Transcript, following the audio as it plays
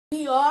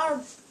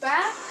are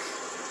back.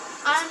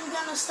 I'm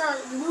gonna start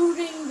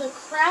looting the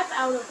crap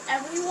out of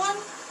everyone.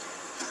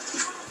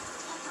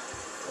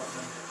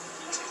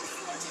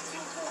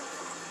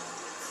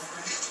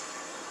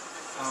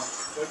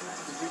 Did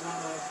you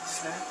want a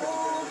snack?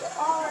 Gold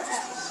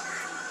RS.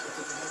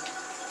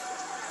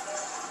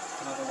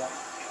 Another one.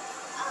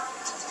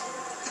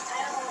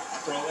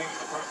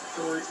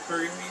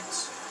 Curry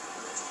meats?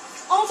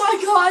 Oh my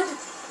god!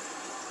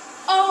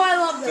 Oh, I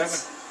love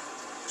this.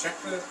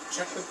 Devin,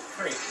 check the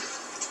crate.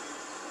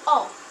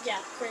 Oh, yeah,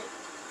 great.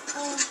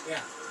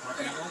 Yeah, more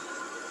ammo.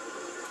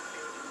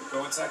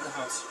 Go inside the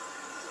house.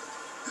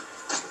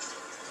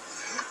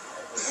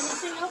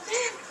 Anything up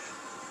there?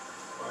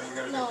 Well, you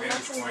got a good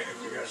vantage point if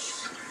you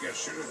gotta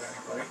shoot at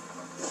anybody.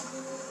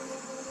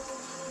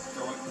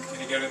 Can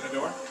you get in the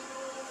door?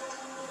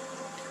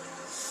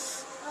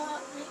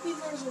 Maybe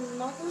there's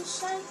another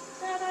side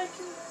that I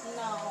can...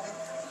 No.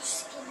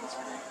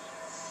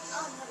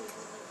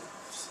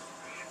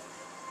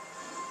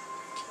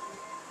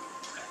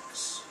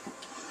 X.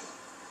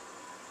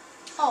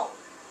 Oh,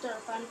 there,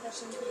 I'm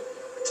pressing B.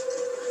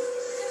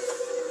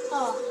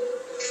 Oh.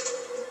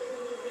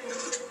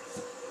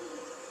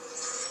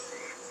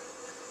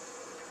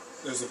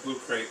 There's a blue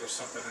crate, there's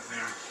something in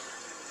there.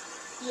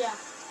 Yeah,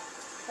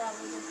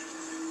 probably.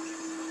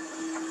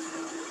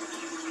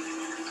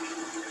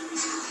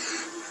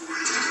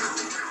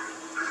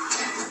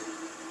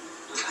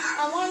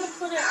 I want to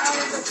put it out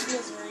of its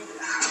misery.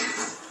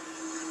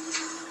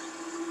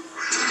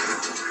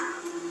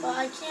 But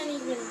I can't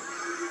even...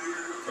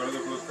 Go to the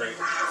blue crate.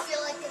 I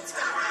feel like it's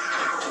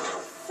gonna...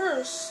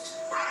 First...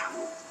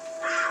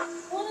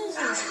 What is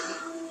it? There's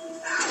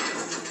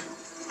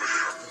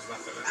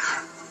nothing in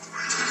there.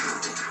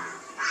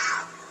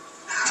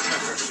 You're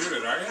not gonna shoot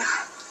it, are you?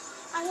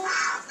 I don't...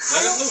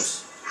 Let it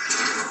loose.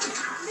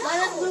 Let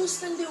it loose,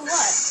 then do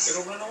what?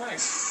 It'll run away.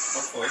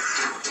 Hopefully.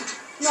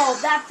 No,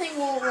 that thing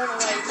won't run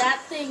away.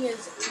 That thing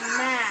is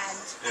mad.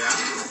 Yeah.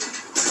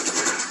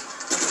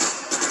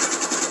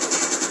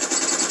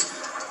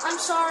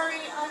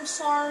 I'm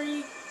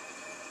sorry.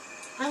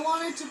 I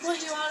wanted to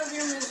put you out of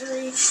your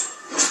misery.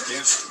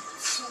 Yeah.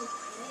 So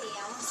pretty.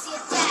 I want to see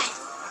it dead.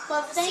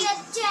 But See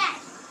it dead.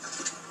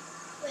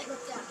 Wait,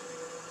 look down.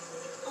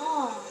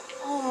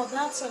 Oh,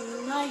 that's a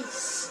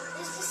nice...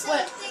 Is the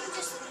same thing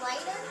just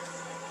lighter?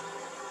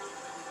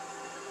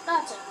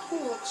 That's a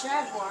cool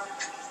Jaguar.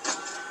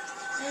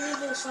 Maybe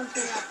there's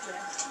something up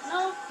there.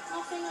 No,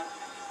 nothing up.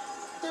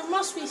 There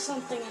must be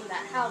something in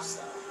that house,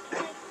 though.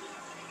 Right?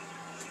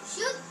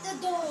 Shoot the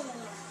door.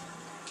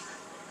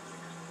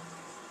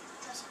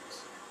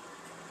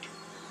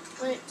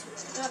 Wait,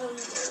 I gotta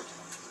reload.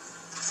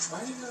 Why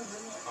did you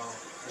reload? Oh,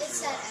 It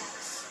said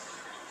X.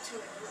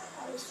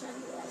 I was trying to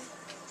reload.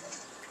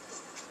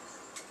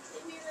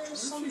 Maybe there's What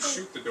something... if you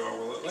shoot the door?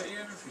 Will it let you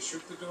in if you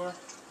shoot the door?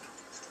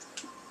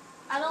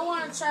 I don't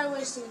want to try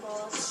wasting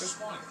bullets.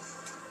 Just one.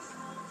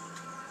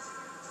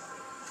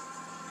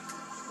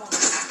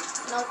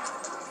 Nope.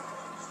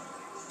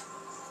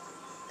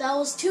 That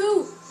was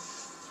two.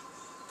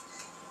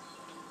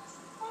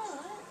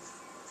 Alright.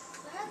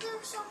 Why are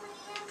there so many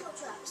ammo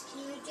traps? Can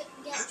you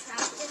get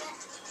trapped in it?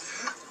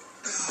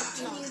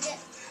 Can you get...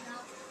 No.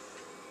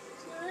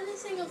 Is there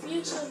anything of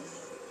use of...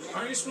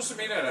 Aren't you supposed to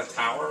meet at a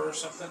tower or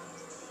something?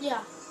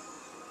 Yeah.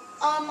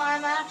 I'm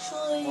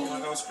actually... What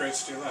one of those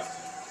crates to your left?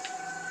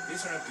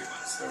 These are empty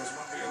ones. There was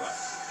one to your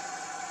left.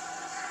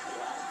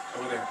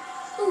 Over there.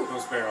 Ooh,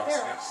 Those barrels.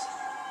 barrels.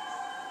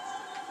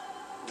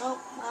 Nope,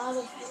 out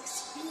of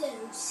this.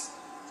 Explodes.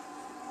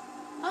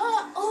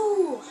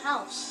 Oh,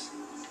 house.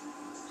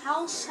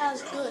 House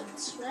has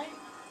goods, right?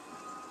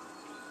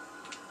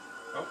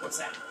 Oh, what's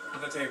that?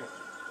 On the table.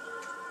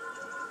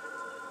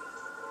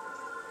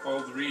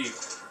 Old read.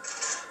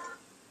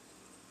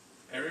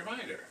 A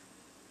reminder.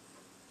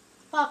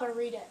 Papa,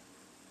 read it.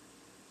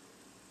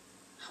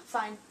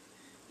 Fine.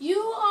 You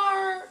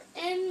are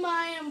in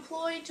my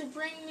employ to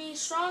bring me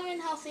strong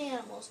and healthy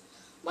animals.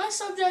 My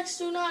subjects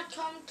do not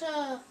come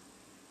to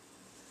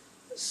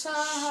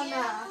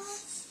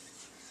Sahanath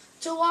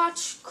to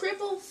watch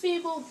crippled,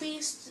 feeble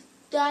beasts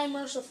die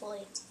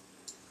mercifully.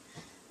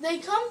 They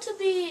come to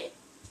be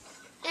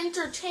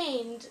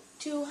entertained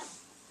to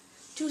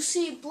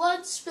see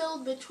blood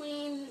spilled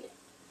between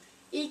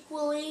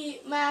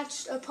equally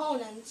matched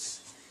opponents,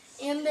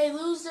 and they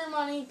lose their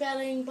money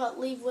betting but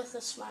leave with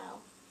a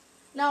smile.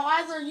 Now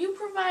either you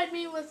provide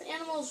me with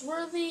animals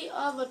worthy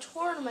of a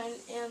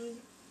tournament,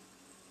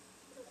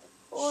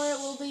 or it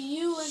will be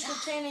you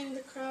entertaining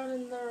the crowd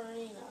in the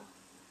arena.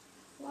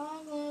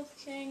 Long live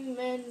King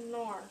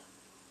Menor.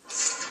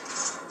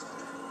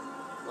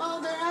 Well,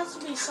 there has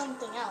to be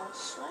something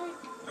else, right?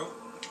 Nope.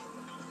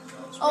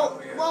 Oh,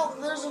 well,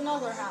 there's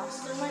another house.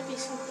 There might be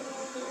something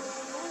here.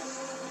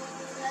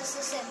 That's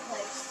the same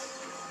place.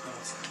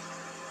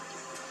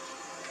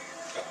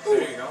 Oh,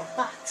 there you go.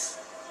 Box.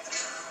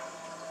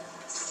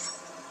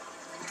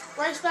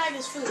 Rice bag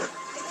is food. How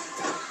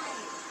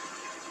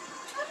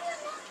do you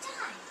not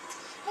die?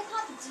 Hey,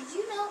 Papa, did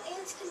you know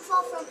ants can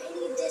fall from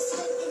any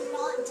distance and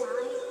not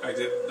die? I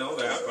didn't know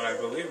that, but I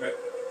believe it.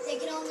 They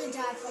can only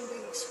die from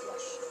being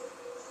squished.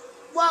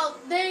 Well,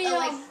 they Or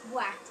like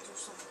whacked or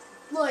something.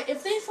 look,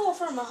 if they fall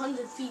from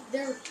 100 feet,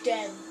 they're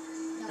dead.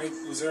 No. Hey,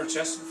 was there a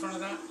chest in front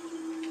of that?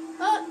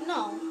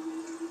 No. I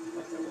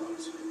thought there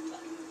was.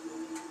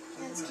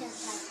 Cats can't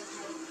die from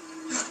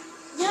height.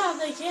 Yeah,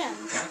 they can.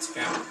 Cats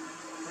can.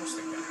 Of course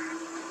they can.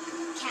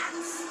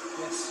 Cats.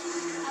 Yes.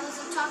 I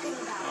wasn't talking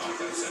Oh, about I cats.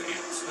 thought you said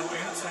ants. No,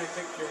 ants, I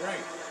think you're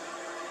right.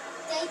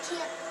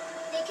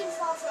 They can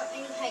fall from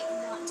any height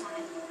and not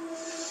die.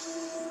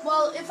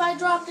 Well, if I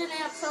dropped an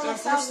ant from They're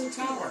first in 1,000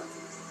 feet, tower.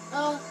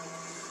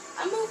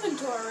 I'm moving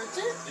towards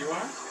it. You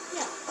are?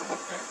 Yeah.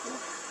 Okay.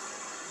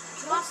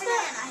 Drop it in,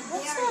 I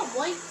What's dare that you.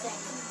 white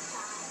thing?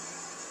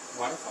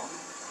 Waterfall?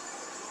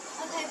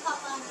 Okay,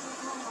 Papa, I'm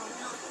going home.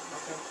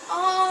 Okay.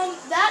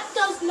 That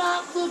does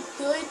not look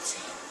good.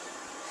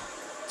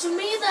 To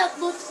me, that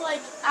looks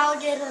like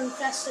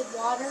alligator-infested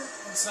water.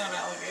 It's not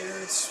alligator,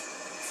 it's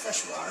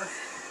fresh water.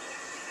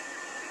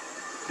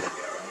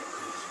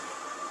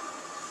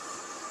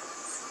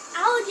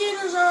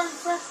 Alligators are in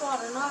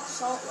freshwater, not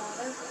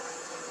saltwater.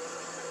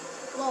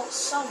 Well,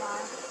 some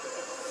are.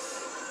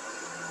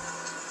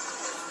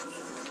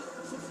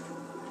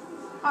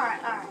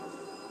 Alright.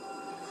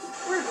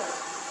 We're good.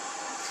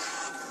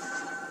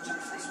 Did you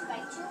first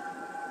bite you?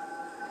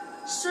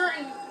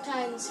 Certain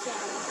kinds can.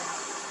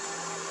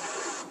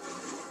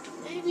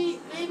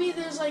 Maybe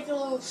there's like a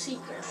little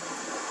secret.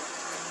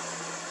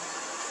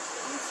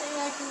 Anything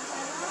I can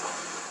find out?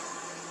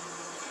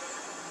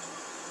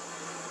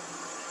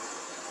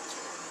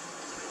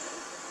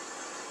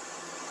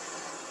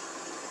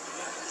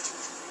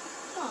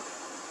 Huh.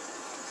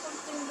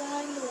 Something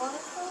behind the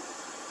waterfall?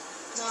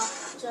 No,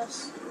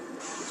 just.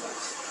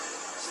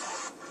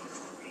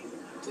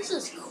 This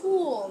is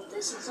cool.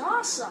 This is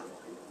awesome.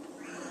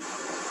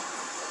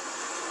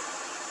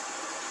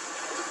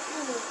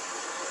 Ooh.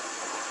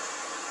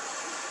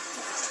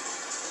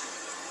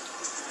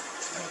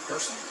 Is that a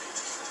person?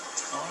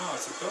 Oh no,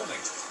 it's a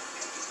building.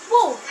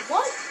 Whoa,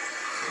 what?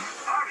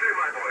 Andre,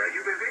 my boy, are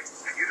you busy?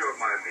 You don't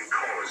mind me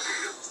calling, do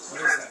you? What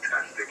is that?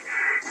 Fantastic.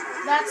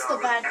 That's the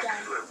bad guy.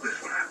 Excellent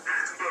listener.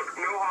 Look,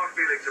 no hard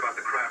feelings about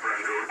the crab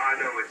rangoon. I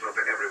know it's not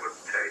to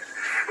everyone's taste.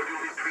 But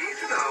you'll be pleased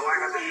to know I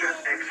had the chef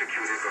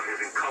executed for his What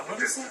is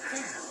incompetence. that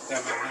thing? That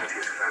Some might of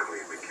his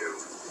family we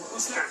killed. What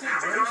was that thing?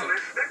 Where is it?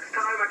 Regardless, next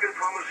time I can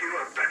promise you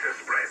a better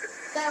spread.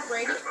 That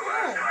radio? That's the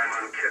last Oh. time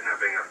I'm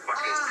kidnapping a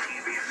fucking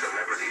TV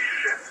celebrity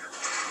chef.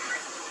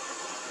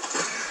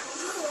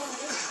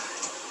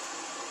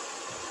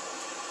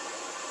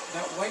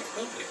 That white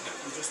building that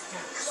you just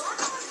passed.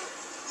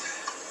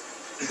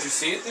 Did you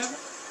see it, Devin?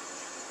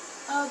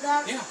 Oh,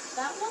 that Yeah.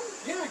 that one?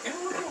 Yeah, get a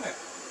look at it.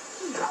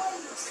 Oh,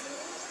 you see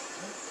it?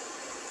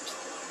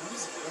 What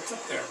is it? What's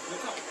up there?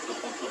 Look up. You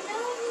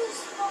know who's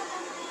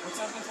fucking... What's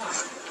on the top?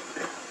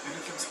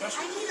 Anything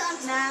special? I need on.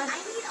 Nah.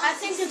 I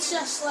think it's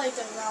just like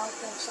a relic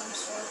of some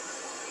sort.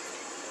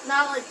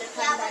 Not like the Yeah,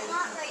 kind but that you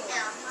not can right pull.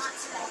 now. Not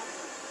today.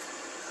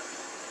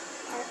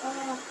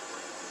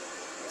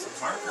 It's a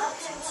marker of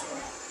some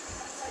sort.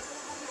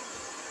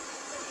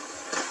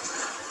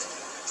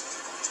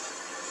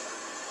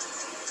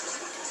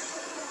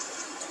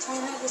 I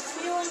have a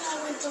feeling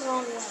I went the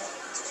wrong way.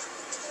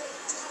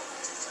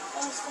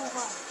 That's the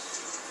house.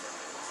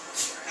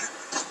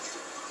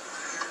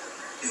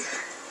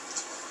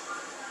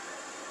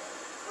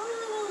 What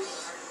are those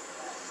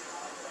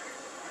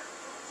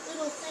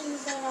little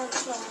things that aren't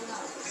showing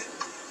up?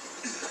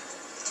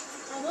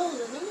 Are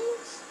those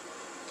enemies?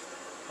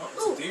 Oh,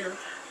 it's Ooh. a deer.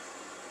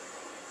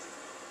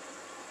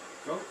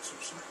 Goats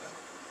or something.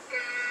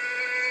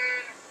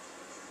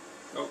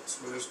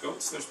 Goats. Where there's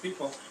goats, there's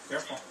people.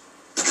 Careful.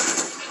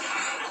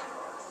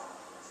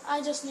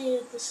 I just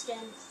needed the skin.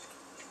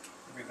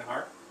 You mean the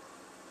heart?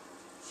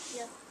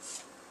 Yeah.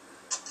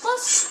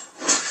 Plus,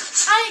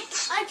 I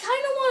kind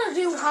of want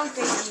to do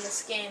hunting in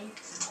this game.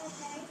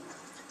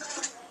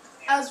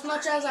 As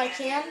much as I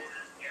can.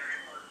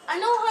 I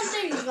know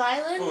hunting's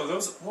violent.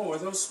 Whoa, are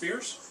those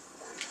spears?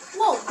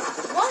 Whoa,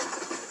 what?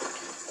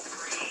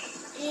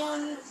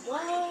 And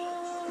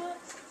what?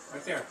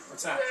 Right there.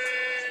 What's that?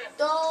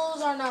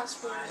 Those are not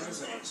spears, What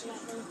is it?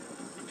 unfortunately.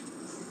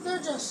 They're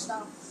just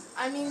stuff.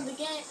 I mean, the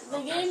game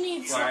Okay.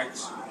 needs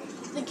Flags.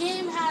 The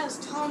game has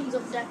tons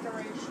of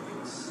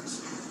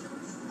decorations.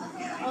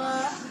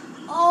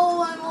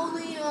 Oh, I'm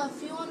only a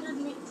few hundred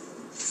meters.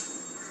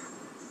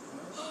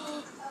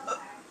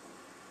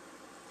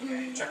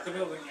 Check the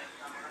building.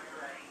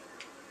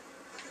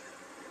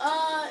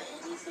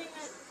 Anything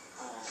that,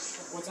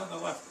 What's on the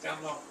left?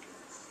 Down low.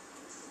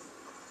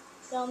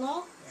 don't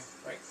know?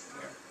 Yeah, right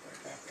there.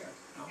 Right back there.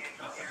 No,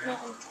 nothing.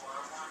 Nothing.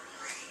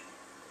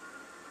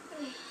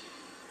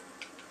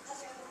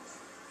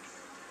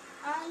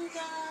 I'm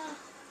gonna...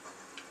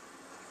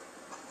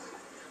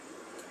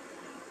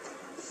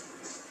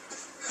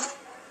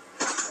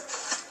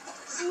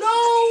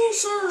 No,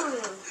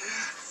 sir!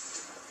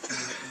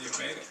 And you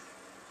made it.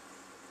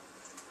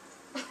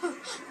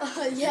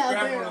 Yeah, If you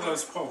grab one barely. of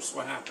those posts,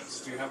 what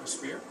happens? Do you have a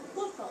spear?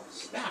 What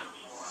post? Now.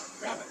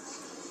 Grab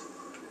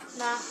it.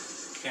 Nah,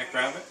 Can't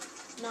grab it?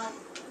 no.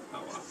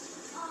 Oh well.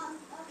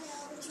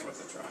 It's worth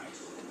a try.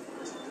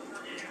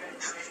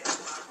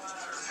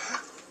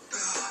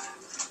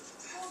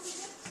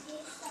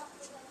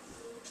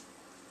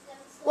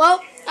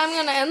 Well, I'm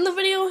gonna end the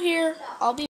video here. I'll be